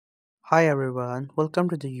Hi everyone, welcome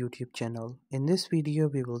to the YouTube channel. In this video,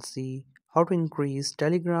 we will see how to increase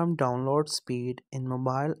Telegram download speed in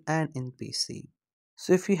mobile and in PC.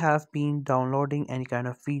 So if you have been downloading any kind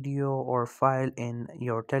of video or file in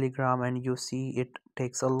your Telegram and you see it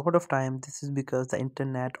takes a lot of time, this is because the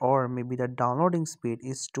internet or maybe the downloading speed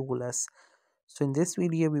is too less. So in this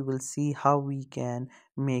video we will see how we can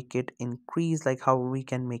make it increase, like how we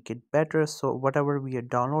can make it better, so whatever we are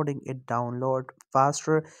downloading it download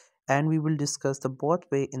faster. And we will discuss the both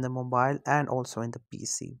way in the mobile and also in the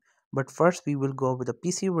PC. But first we will go with the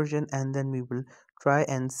PC version and then we will try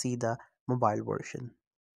and see the mobile version.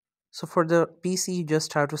 So for the PC, you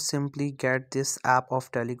just have to simply get this app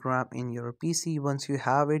of Telegram in your PC. Once you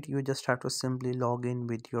have it, you just have to simply log in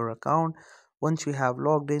with your account. Once you have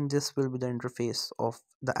logged in, this will be the interface of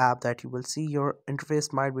the app that you will see. Your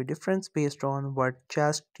interface might be different based on what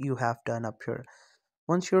just you have done up here.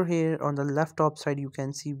 Once you're here on the left top side, you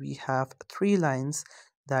can see we have three lines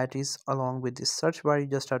that is along with this search bar. You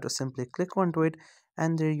just have to simply click onto it,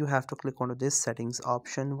 and there you have to click onto this settings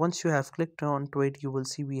option. Once you have clicked onto it, you will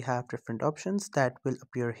see we have different options that will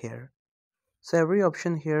appear here. So every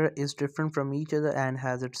option here is different from each other and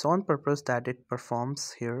has its own purpose that it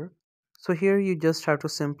performs here. So here you just have to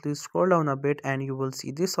simply scroll down a bit and you will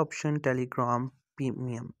see this option, Telegram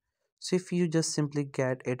Premium. So if you just simply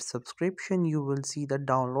get its subscription, you will see the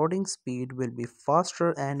downloading speed will be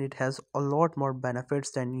faster and it has a lot more benefits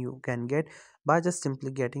than you can get by just simply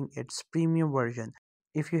getting its premium version.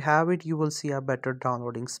 If you have it, you will see a better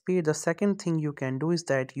downloading speed. The second thing you can do is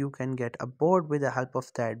that you can get a board. With the help of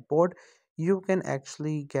that board, you can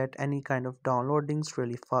actually get any kind of downloadings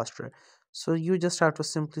really faster. So you just have to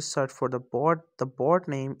simply search for the board. The board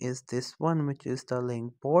name is this one, which is the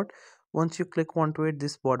link board. Once you click onto it,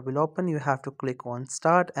 this board will open. You have to click on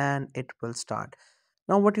start and it will start.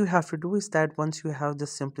 Now what you have to do is that once you have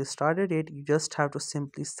just simply started it, you just have to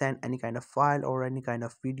simply send any kind of file or any kind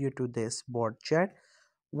of video to this board chat.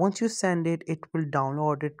 Once you send it, it will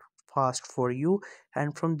download it fast for you,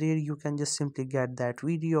 and from there you can just simply get that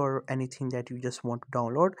video or anything that you just want to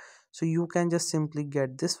download. So you can just simply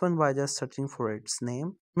get this one by just searching for its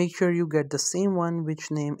name. Make sure you get the same one which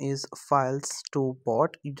name is files to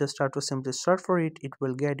bot. You just have to simply search for it, it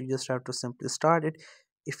will get. You just have to simply start it.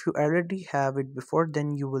 If you already have it before,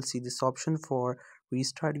 then you will see this option for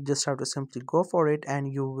restart. You just have to simply go for it and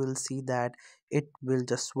you will see that it will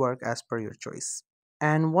just work as per your choice.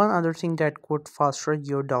 And one other thing that could faster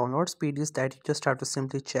your download speed is that you just have to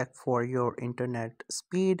simply check for your internet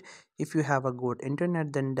speed. If you have a good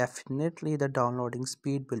internet, then definitely the downloading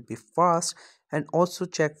speed will be fast. And also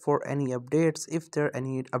check for any updates. If there are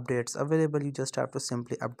any updates available, you just have to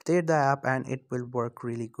simply update the app and it will work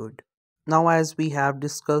really good. Now, as we have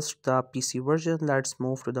discussed the PC version, let's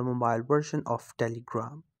move to the mobile version of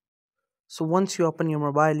Telegram. So once you open your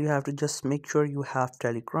mobile, you have to just make sure you have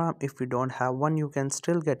Telegram. If you don't have one, you can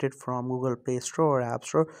still get it from Google Play Store or App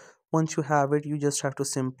Store. Once you have it, you just have to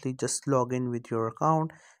simply just log in with your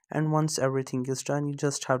account. And once everything is done, you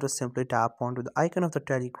just have to simply tap onto the icon of the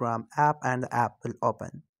Telegram app and the app will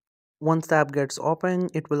open. Once the app gets open,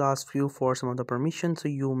 it will ask you for some of the permissions, so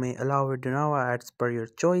you may allow it now as per your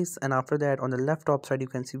choice. And after that, on the left top side, you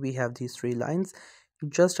can see we have these three lines. You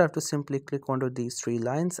just have to simply click onto these three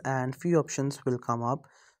lines and few options will come up.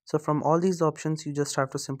 So from all these options, you just have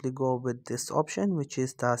to simply go with this option, which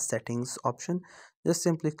is the settings option. Just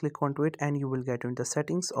simply click onto it and you will get into the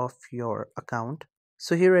settings of your account.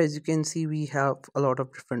 So here, as you can see, we have a lot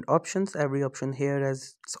of different options. Every option here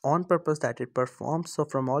has its own purpose that it performs. So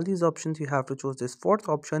from all these options, you have to choose this fourth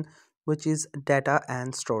option, which is data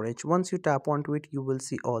and storage. Once you tap onto it, you will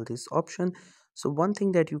see all these options. So one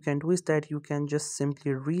thing that you can do is that you can just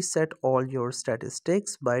simply reset all your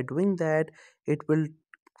statistics. By doing that, it will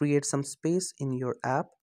create some space in your app.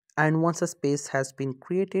 And once a space has been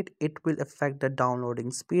created, it will affect the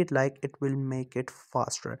downloading speed, like it will make it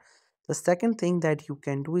faster. The second thing that you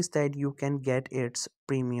can do is that you can get its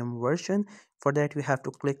premium version. For that, you have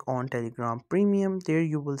to click on Telegram Premium. There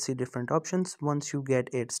you will see different options. Once you get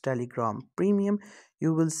its Telegram Premium,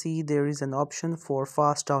 you will see there is an option for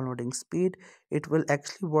fast downloading speed. It will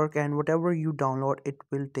actually work, and whatever you download, it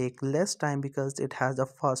will take less time because it has a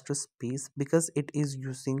faster speed because it is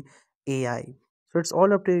using AI. So it's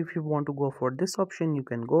all up to you. If you want to go for this option, you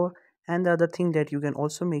can go. And the other thing that you can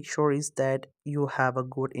also make sure is that you have a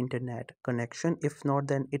good internet connection. If not,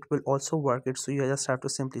 then it will also work it, so you just have to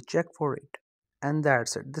simply check for it. And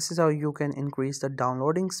that's it. This is how you can increase the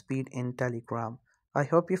downloading speed in Telegram. I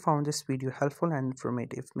hope you found this video helpful and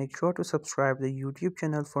informative. Make sure to subscribe the YouTube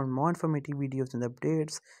channel for more informative videos and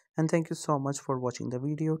updates. And thank you so much for watching the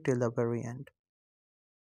video till the very end.